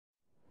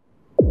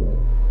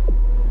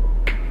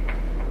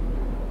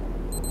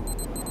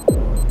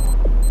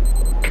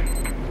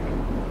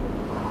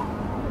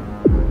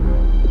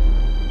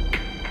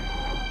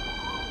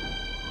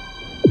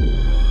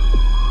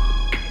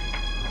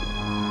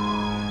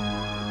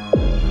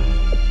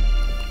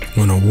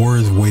when a war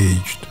is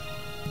waged,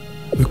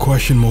 the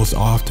question most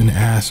often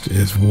asked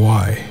is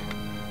why,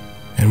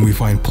 and we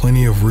find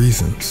plenty of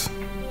reasons,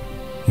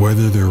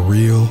 whether they're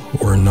real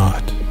or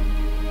not.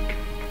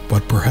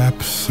 But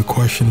perhaps the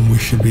question we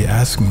should be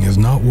asking is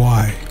not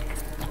why,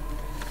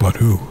 but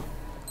who.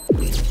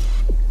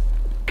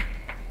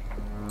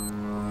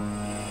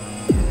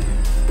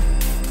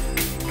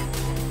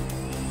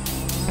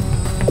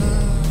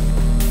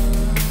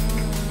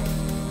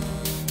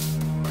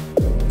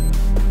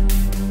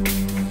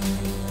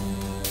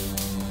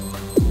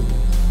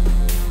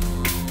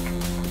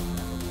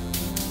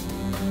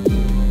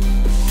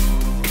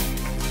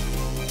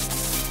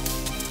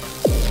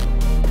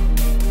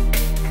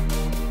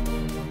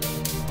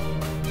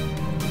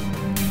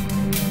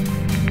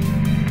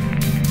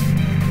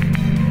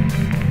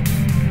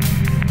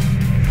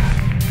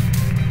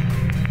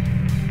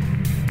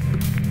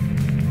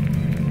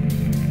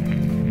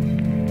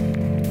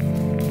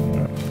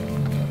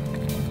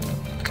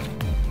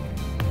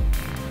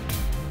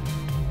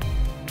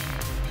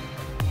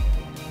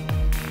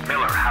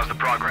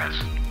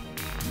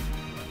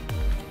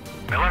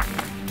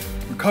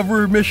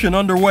 Recovery mission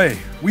underway.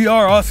 We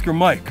are Oscar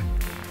Mike.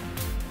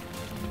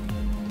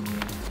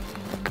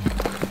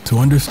 To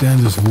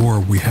understand this war,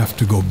 we have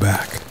to go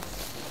back,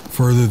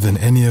 further than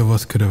any of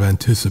us could have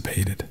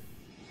anticipated.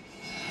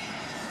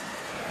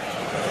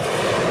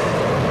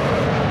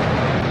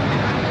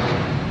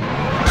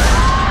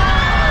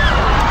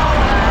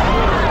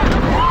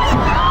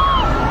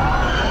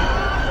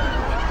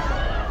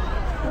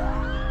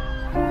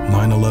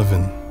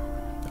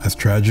 As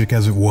tragic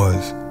as it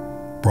was,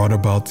 brought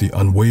about the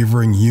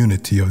unwavering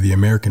unity of the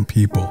American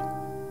people.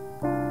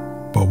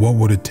 But what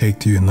would it take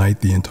to unite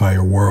the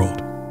entire world?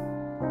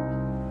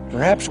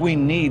 Perhaps we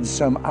need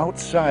some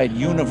outside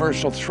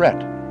universal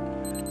threat.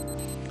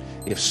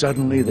 If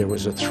suddenly there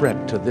was a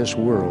threat to this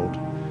world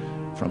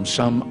from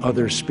some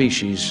other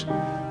species,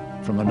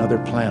 from another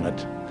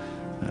planet,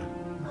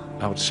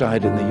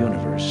 outside in the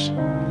universe.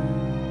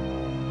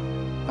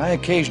 I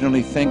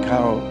occasionally think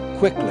how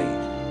quickly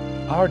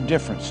our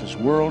differences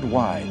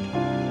worldwide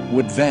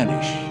would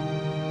vanish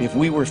if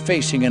we were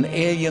facing an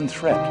alien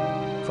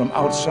threat from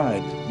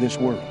outside this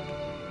world.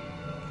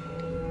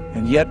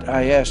 And yet,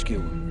 I ask you,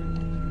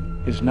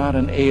 is not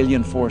an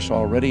alien force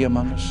already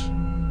among us?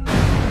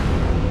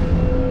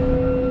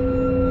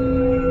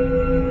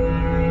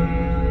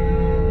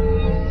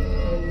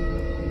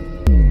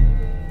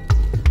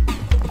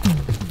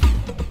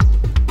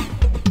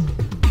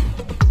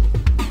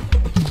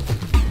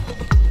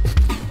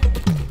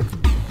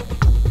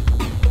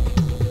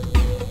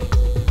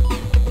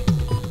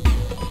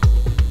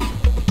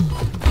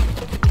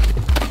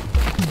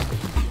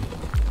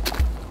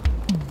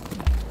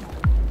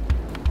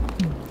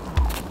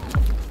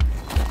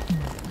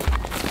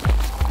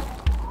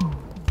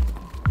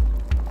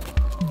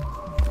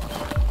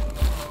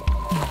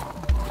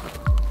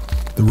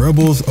 The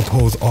rebels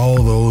oppose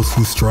all those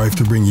who strive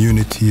to bring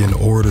unity and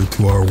order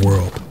to our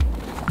world.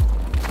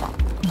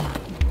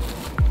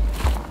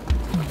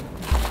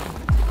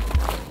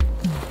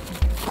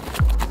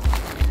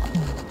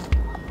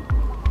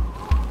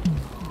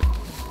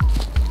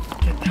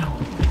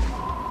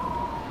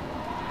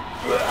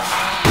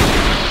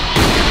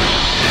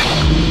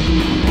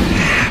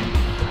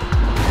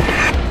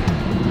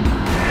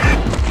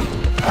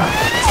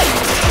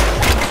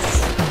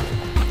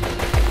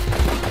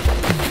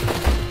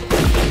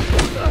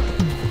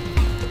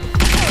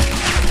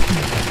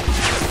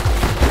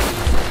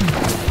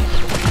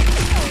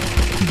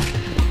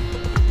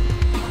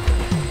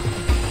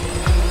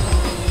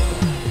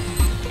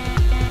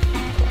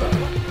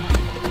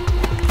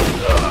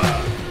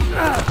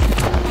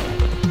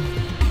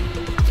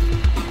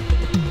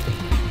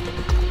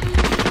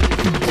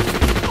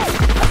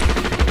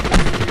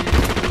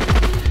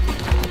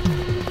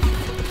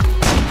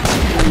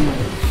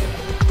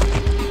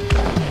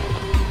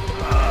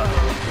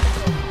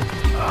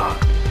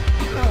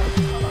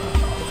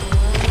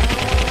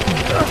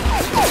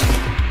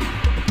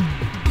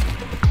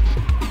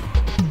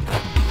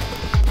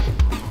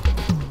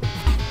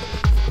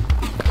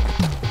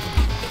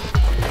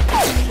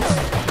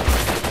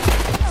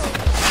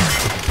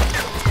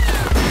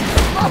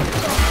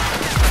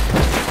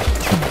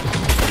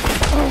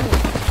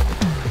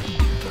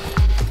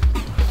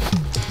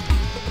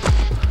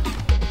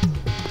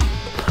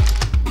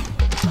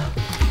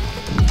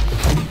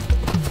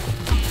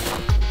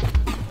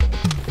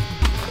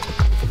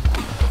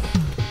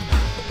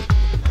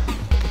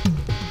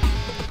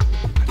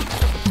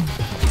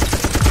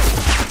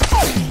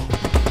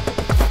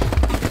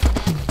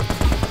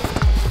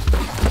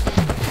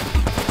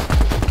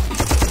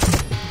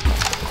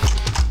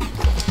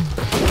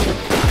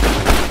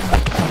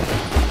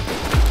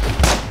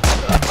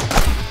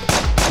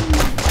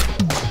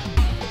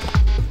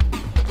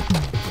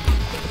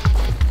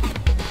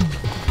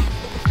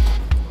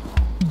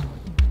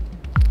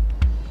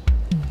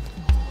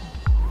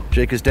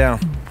 Jake is down.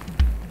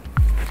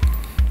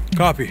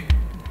 Copy.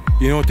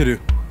 You know what to do.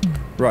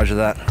 Roger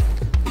that.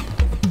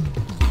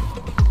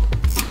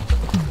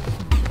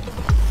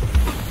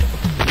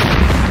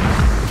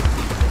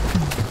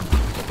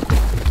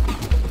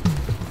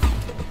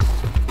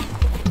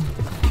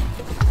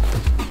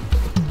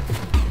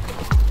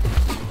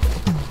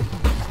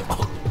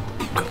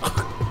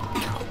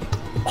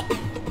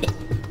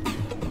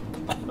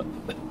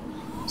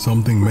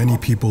 Something many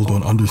people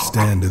don't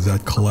understand is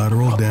that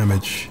collateral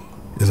damage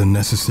is a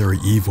necessary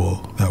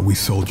evil that we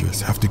soldiers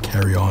have to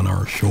carry on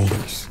our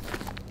shoulders.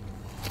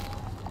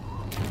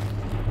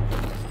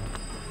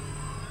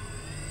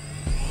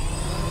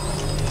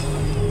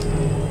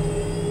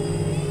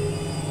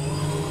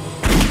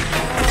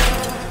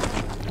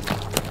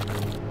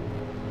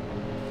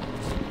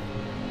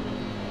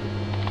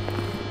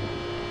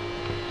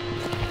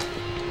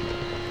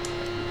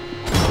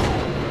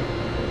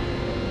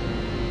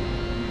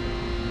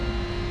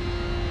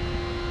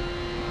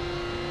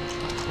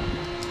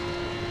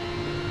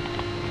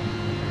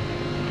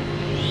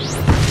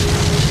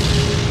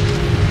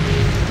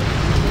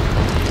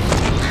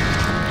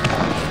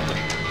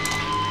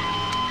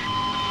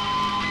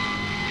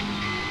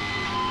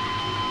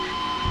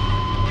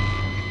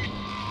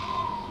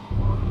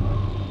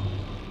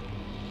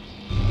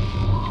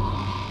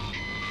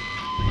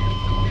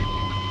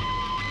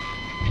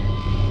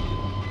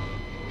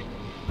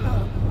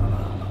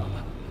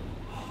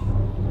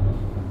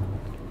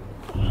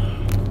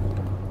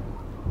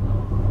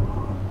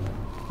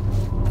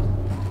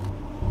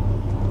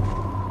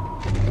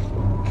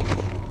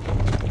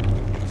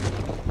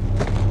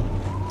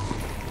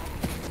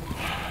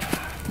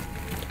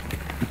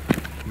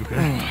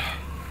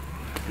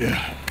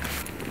 Yeah.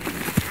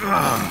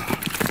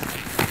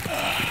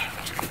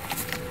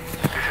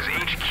 This is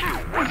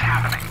HQ. What's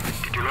happening?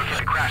 Did you locate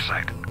the crash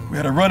site? We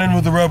had a run-in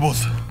with the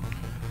rebels.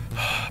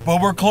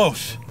 But we're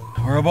close.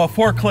 We're about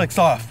 4 clicks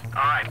off.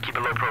 All right, keep a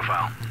low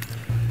profile.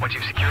 Once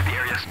you've secured the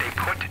area, stay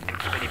put and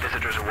keep any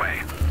visitors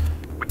away.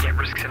 We can't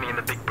risk sending in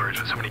the big birds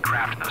with so many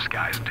craft in those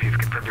skies until you've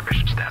confirmed your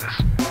mission status.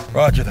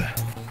 Roger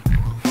that.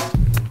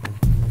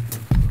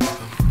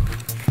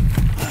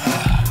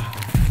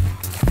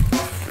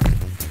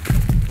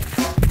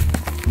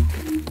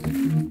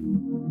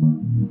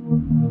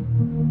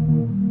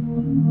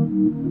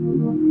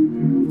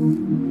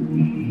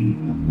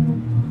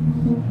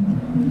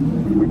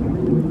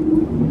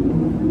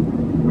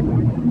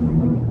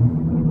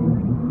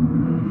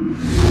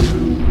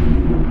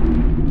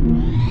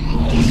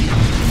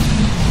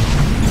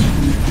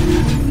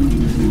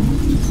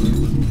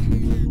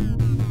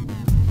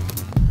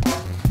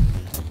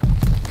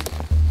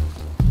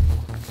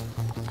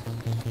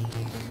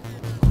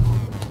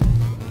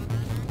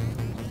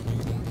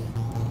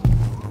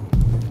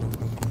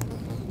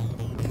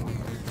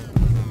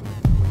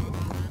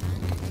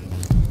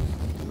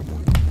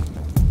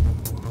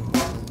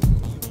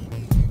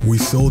 We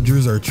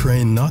soldiers are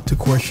trained not to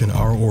question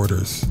our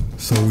orders,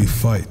 so we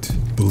fight,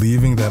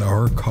 believing that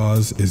our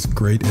cause is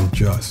great and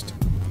just.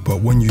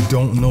 But when you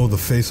don't know the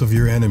face of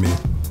your enemy,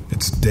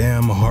 it's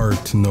damn hard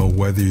to know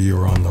whether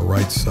you're on the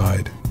right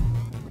side.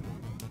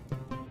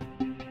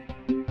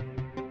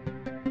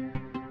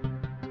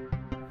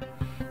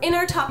 In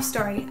our top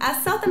story,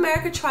 as South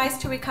America tries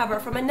to recover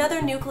from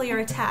another nuclear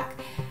attack,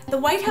 the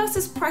White House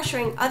is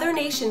pressuring other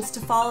nations to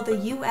follow the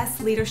U.S.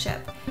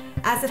 leadership,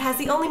 as it has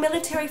the only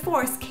military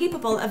force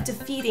capable of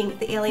defeating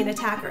the alien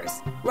attackers.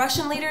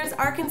 Russian leaders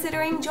are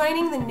considering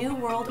joining the New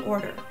World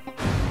Order.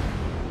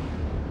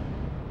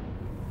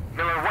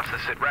 Miller, what's the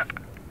sit rep?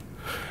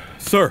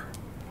 Sir.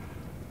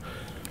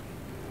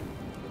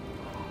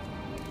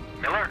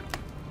 Miller?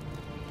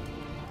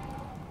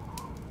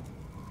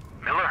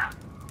 Miller?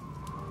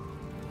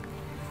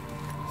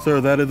 Sir,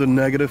 that is a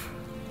negative.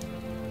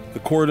 The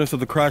coordinates of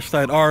the crash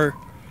site are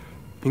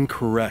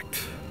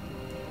incorrect.